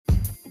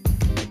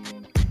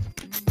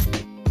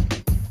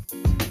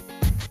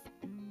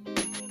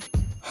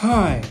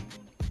Hi,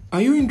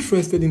 are you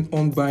interested in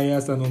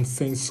unbiased and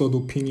uncensored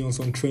opinions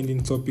on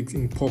trending topics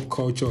in pop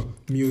culture,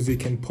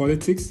 music, and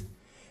politics?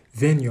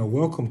 Then you're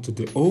welcome to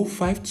the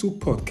 052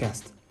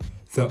 podcast.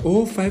 The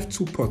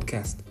 052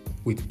 podcast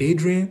with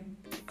Adrian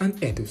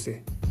and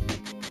Eduse.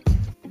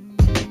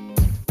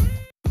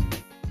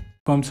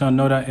 Welcome to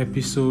another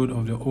episode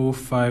of the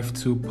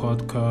 052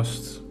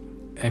 podcast,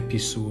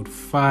 episode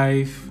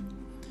 5.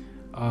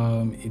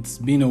 It's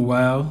been a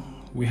while.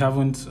 We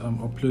haven't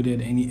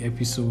uploaded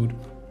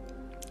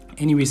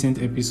any recent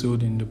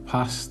episode in the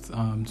past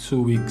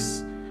 2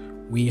 weeks.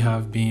 We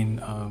have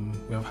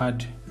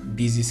had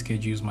busy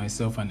schedules,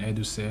 myself and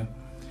Eduse,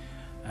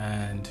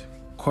 and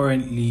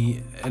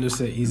currently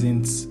Eduse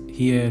isn't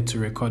here to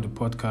record the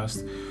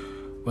podcast,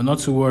 but not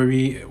to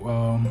worry.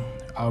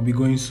 I'll be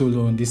going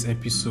solo on this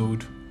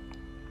episode,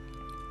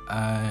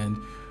 and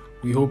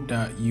we hope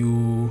that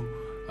you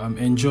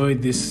enjoy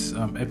this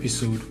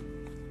episode.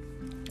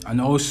 And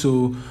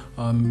also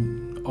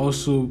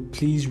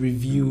please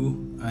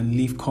review and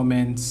leave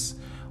comments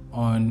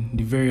on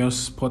the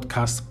various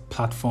podcast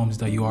platforms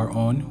that you are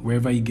on,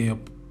 wherever you get your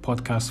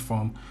podcast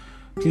from.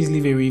 Please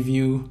leave a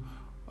review,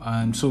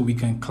 and so we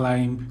can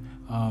climb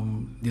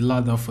the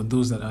ladder for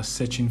those that are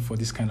searching for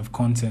this kind of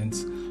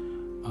content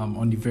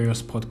on the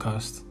various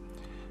podcasts.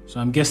 So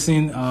I'm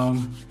guessing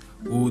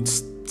we would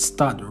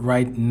start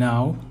right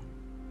now.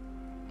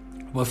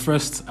 But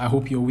first, I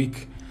hope your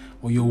week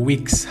or your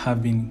weeks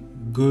have been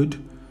good.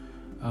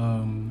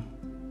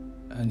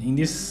 And in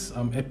this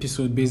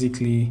episode,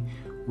 basically,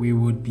 we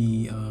would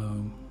be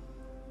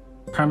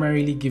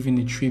primarily giving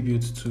a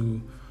tribute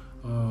to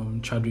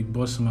Chadwick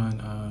boseman,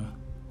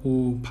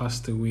 who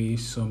passed away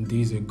some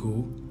days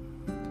ago.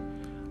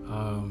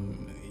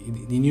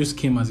 The news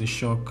came as a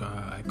shock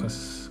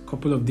because a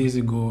couple of days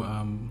ago,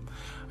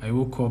 I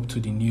woke up to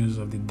the news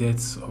of the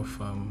death of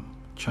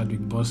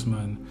Chadwick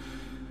boseman.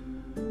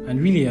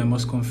 And really, I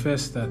must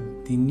confess that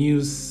the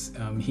news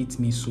hit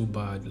me so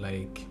bad.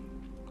 Like,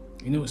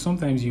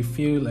 sometimes you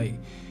feel like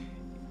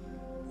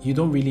you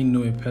don't really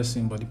know a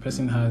person, but the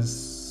person has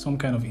some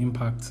kind of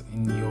impact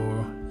in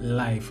your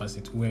life, as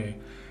it were.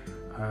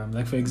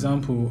 Like, for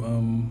example,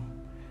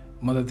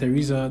 Mother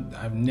Teresa.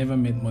 I've never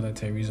met Mother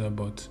Teresa,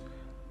 but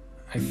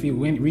I feel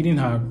when reading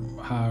her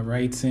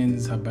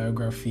writings, her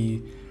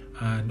biography,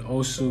 and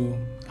also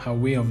her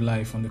way of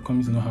life, and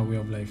coming to know her way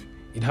of life,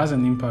 it has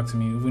an impact on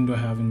me, even though I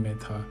haven't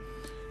met her.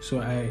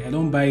 So I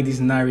don't buy this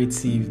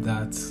narrative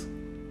that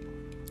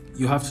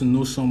you have to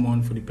know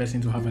someone for the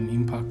person to have an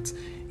impact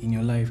in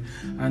your life.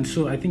 And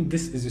so I think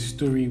this is a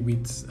story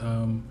with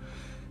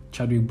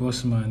Chadwick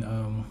boseman.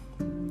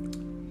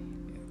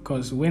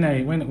 Because when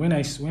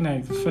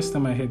I first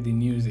time I heard the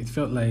news, it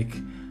felt like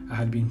I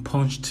had been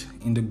punched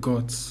in the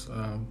guts.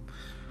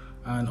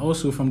 And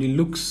also from the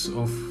looks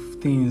of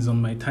things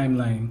on my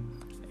timeline,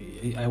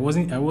 I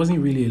wasn't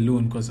really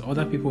alone, because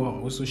other people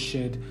also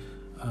shared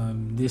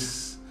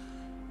this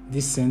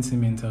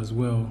sentiment as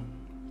well.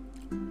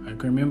 I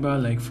can remember,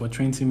 like, for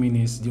 20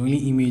 minutes, the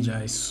only image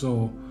I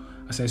saw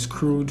as I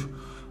scrolled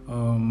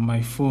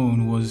my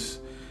phone was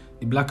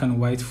the black and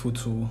white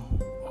photo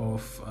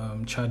of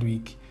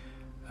Chadwick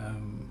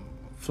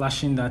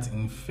flashing that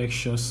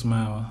infectious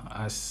smile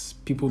as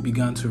people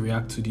began to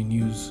react to the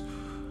news.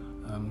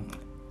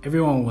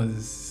 Everyone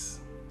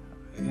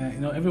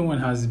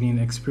has been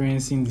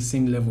experiencing the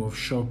same level of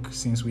shock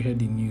since we heard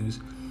the news.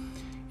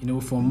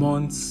 For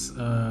months,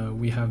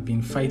 we have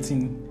been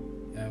fighting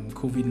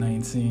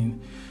COVID-19,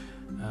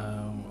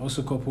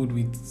 also coupled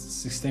with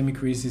systemic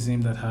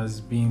racism that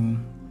has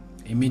been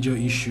a major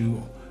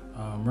issue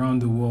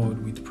around the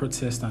world, with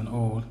protests and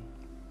all.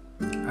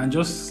 And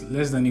just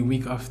less than a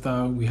week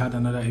after, we had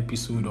another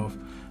episode of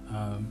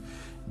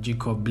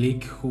Jacob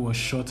Blake, who was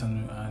shot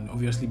and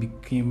obviously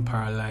became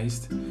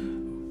paralyzed.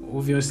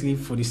 Obviously,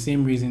 for the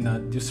same reason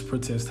that these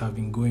protests have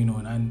been going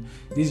on. And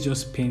this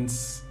just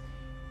paints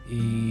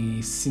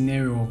a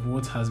scenario of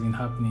what has been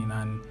happening.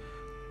 And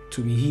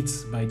to be hit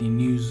by the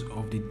news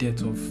of the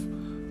death of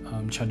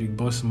Chadwick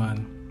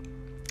boseman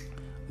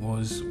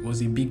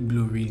was a big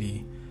blow,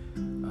 really.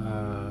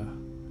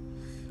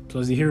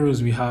 Plus the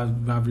heroes we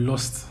have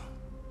lost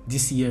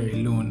this year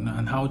alone,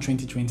 and how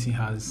 2020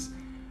 has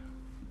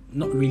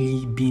not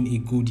really been a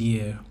good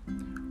year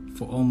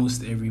for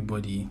almost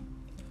everybody.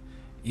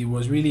 It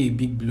was really a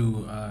big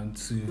blow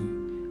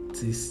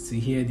to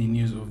hear the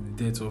news of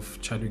the death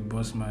of Chadwick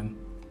boseman.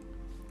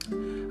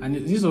 And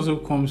this also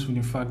comes from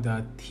the fact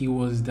that he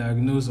was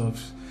diagnosed of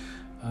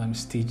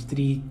stage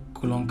 3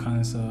 colon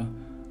cancer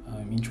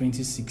in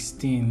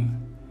 2016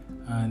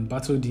 and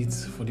battled it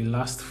for the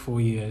last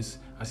 4 years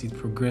as it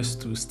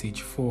progressed to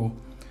stage 4.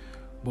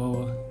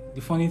 But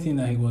the funny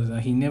thing was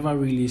that he never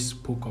really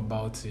spoke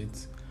about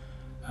it.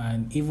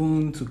 And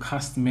even to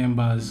cast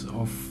members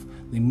of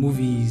the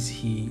movies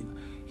he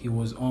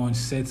was on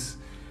sets,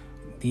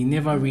 they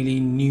never really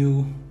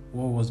knew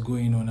what was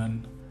going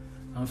on.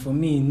 And for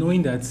me,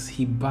 knowing that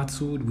he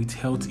battled with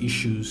health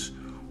issues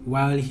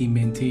while he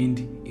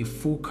maintained a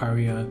full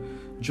career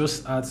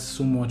just adds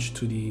so much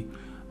to the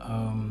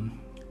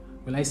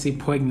will I say,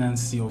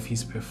 poignancy of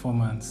his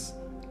performance.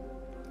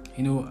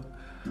 You know,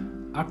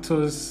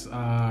 actors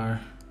are,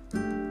 I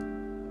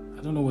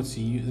don't know what to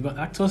use, but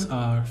actors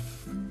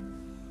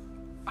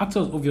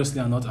obviously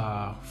are not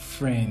our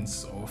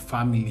friends or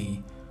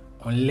family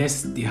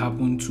unless they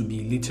happen to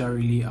be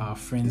literally our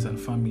friends and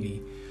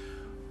family.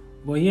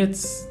 But yet,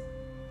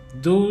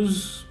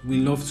 those we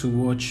love to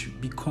watch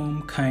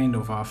become kind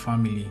of our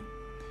family.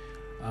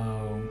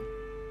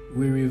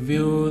 We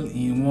reveal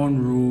in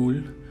one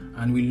role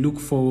and we look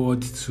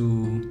forward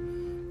to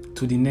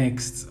the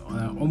next,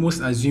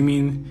 almost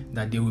assuming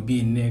that there will be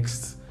a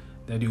next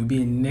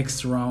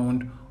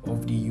round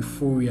of the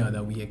euphoria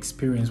that we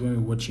experience when we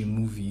watch a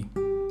movie.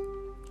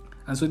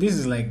 And so this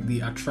is like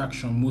the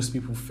attraction most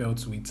people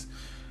felt with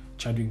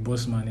Chadwick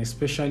Boseman,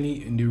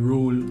 especially in the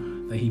role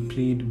that he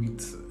played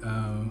with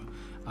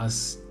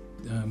as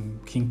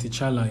King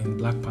T'Challa in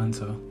Black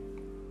Panther.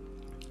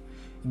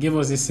 It gave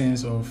us a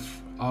sense of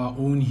our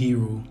own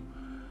hero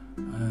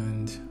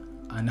and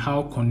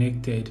how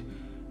connected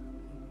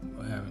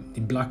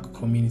the black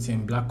community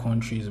and black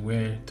countries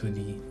were to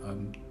the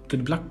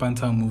Black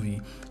Panther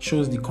movie.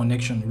 Shows the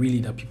connection really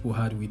that people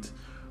had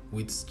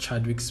with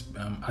Chadwick's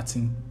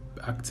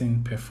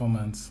acting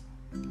performance.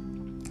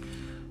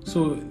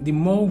 So the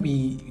more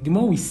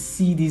we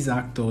see these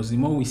actors, the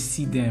more we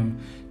see them,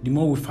 the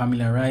more we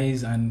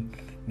familiarize and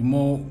the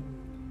more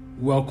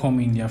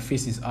welcoming their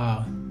faces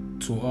are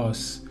to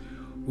us.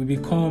 We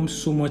become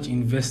so much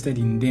invested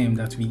in them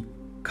that we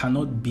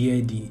cannot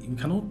bear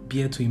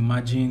to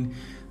imagine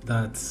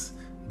that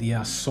they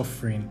are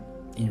suffering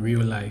in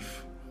real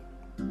life.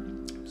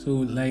 So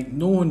like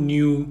no one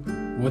knew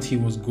what he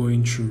was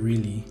going through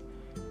really.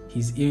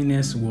 His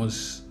illness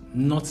was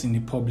not in the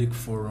public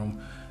forum.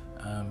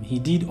 He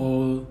did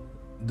all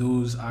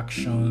those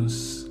action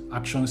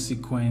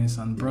sequence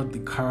and brought the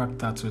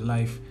character to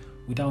life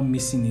without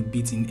missing a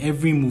beat in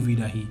every movie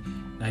that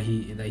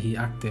he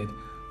acted.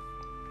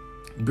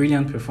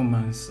 Brilliant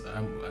performance,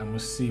 I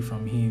must say,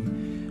 from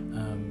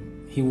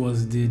him. He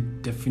was the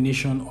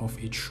definition of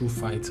a true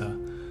fighter.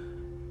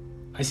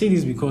 I say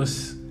this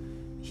because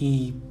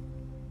he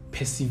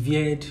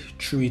persevered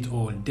through it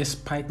all,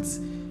 despite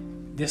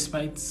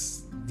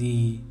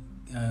the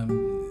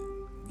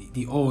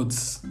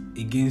odds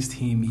against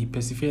him. He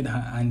persevered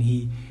and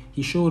he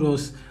showed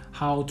us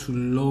how to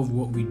love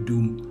what we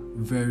do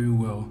very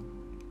well.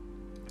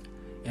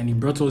 And he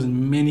brought us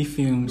many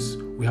films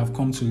we have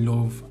come to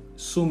love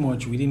so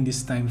much within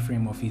this time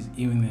frame of his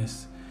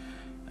illness.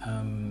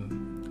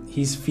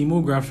 His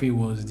filmography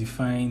was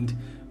defined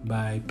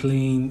by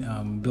playing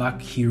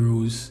black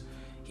heroes.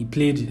 He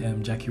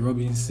played Jackie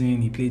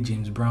Robinson, he played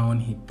James Brown,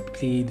 he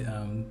played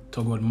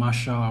Thurgood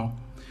Marshall.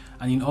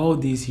 And in all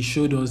this, he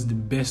showed us the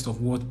best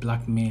of what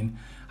black men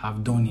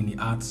have done in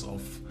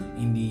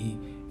the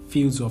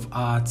fields of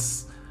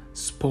arts,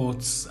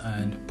 sports,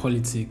 and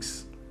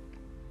politics.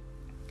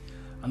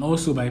 And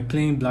also by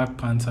playing Black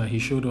Panther, he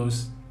showed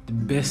us the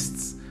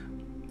best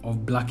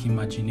of black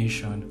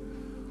imagination.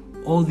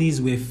 All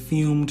these were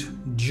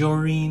filmed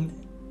during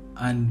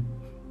and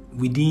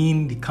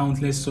within the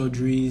countless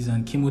surgeries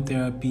and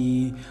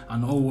chemotherapy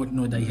and all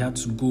whatnot that he had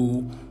to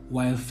go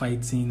while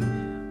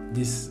fighting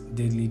this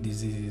deadly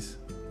disease.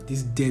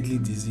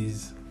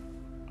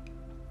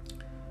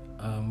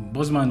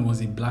 Boseman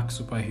was a black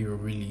superhero,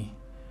 really.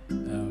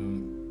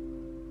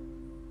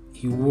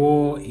 He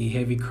wore a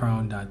heavy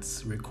crown that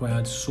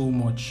required so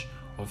much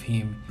of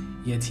him,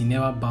 yet he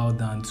never bowed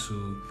down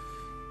to,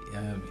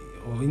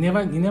 or he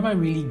never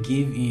really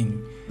gave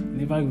in.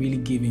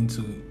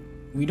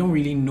 We don't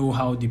really know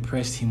how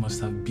depressed he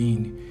must have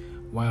been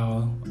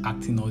while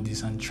acting all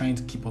this and trying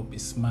to keep up a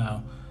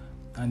smile.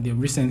 And then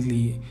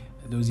recently,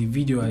 there was a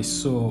video I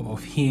saw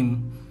of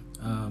him.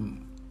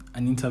 An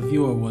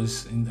interviewer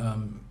was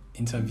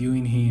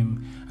interviewing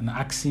him and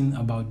asking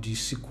about the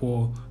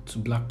sequel to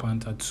Black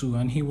Panther 2,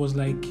 and he was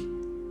like,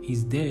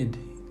 he's dead.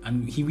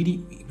 And we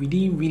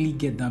didn't really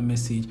get that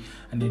message,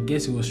 and I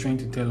guess he was trying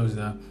to tell us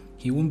that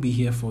he won't be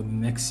here for the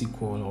next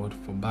sequel or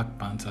for Black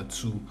Panther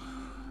 2,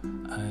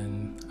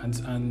 and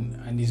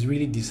it's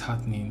really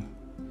disheartening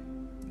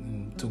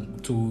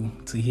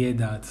to hear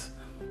that.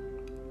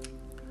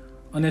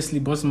 Honestly,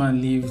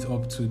 Boseman lived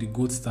up to the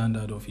gold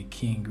standard of a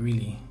king,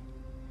 really.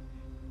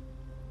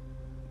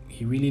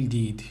 He really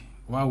did,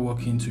 while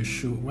working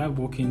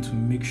to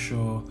make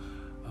sure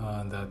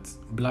that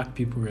black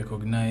people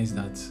recognize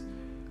that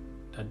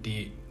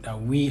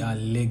we are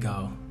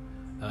legal.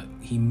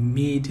 He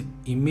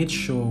made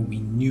sure we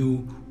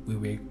knew we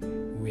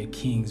were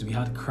kings. We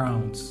had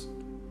crowns.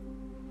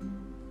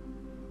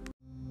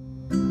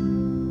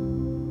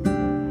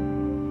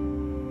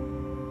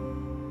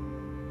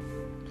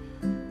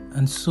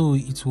 And so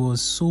it was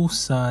so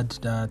sad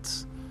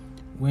that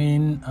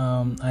when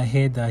I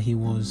heard that he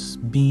was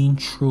being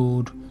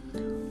trolled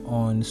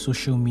on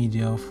social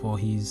media for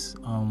his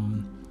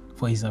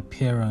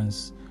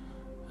appearance,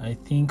 I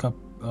think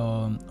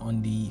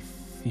on the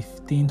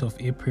 15th of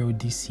April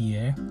this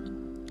year,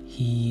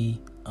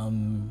 he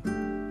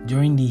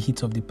during the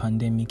heat of the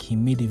pandemic, he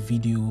made a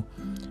video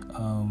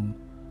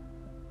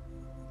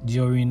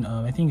during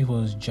I think it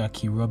was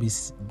Jackie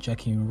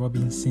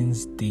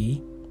Robinson's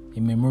Day, a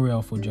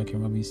memorial for Jackie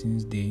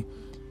Robinson's Day,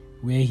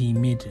 where he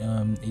made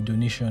a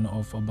donation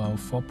of about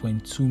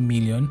 4.2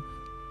 million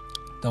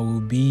that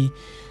will be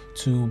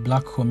to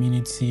black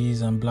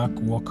communities and black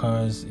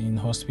workers in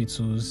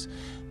hospitals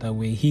that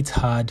were hit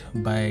hard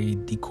by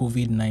the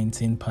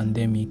COVID-19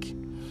 pandemic.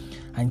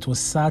 And it was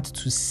sad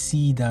to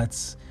see that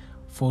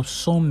for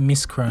some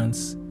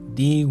miscreants,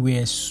 they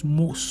were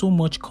so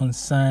much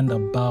concerned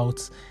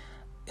about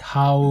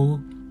how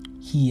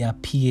he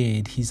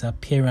appeared, his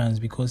appearance,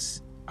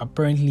 because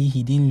apparently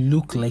he didn't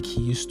look like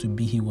he used to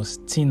be. He was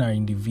thinner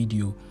in the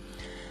video.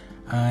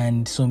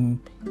 And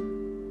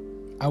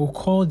I will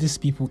call these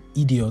people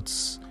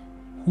idiots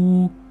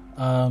who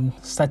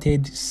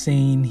started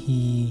saying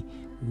he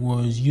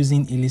was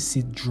using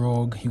illicit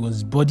drug, he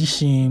was body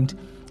shamed,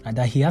 and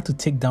that he had to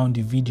take down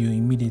the video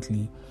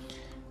immediately.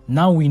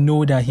 Now we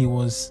know that he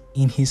was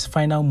in his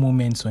final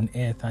moments on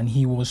earth and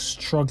he was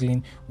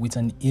struggling with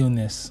an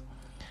illness.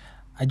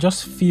 I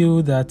just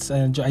feel that,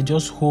 I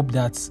just hope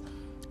that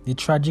the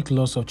tragic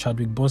loss of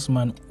Chadwick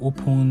Boseman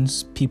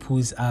opens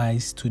people's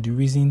eyes to the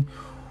reason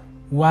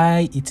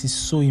why it is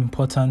so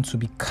important to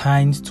be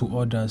kind to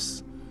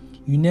others.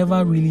 You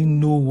never really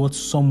know what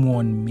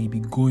someone may be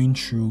going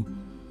through.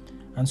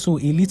 And so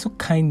a little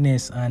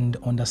kindness and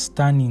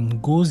understanding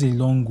goes a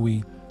long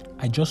way.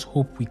 I just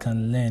hope we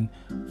can learn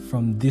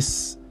from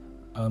this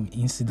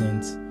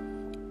incident.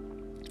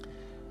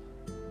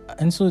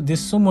 And so there's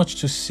so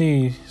much to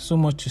say,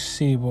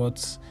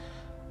 but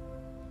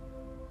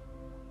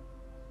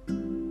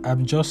I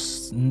had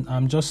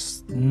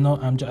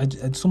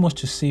so much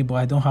to say, but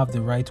I don't have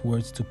the right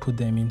words to put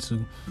them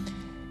into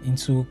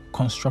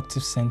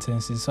constructive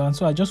sentences.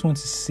 So I just want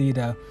to say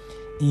that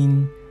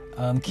in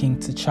King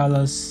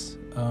T'Challa's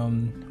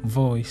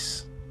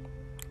voice,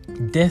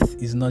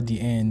 death is not the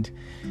end.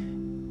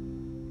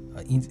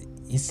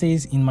 It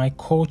says, in my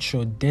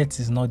culture, death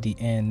is not the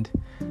end.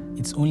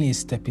 It's only a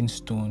stepping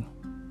stone.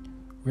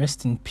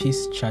 Rest in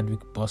peace, Chadwick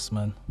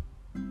Boseman.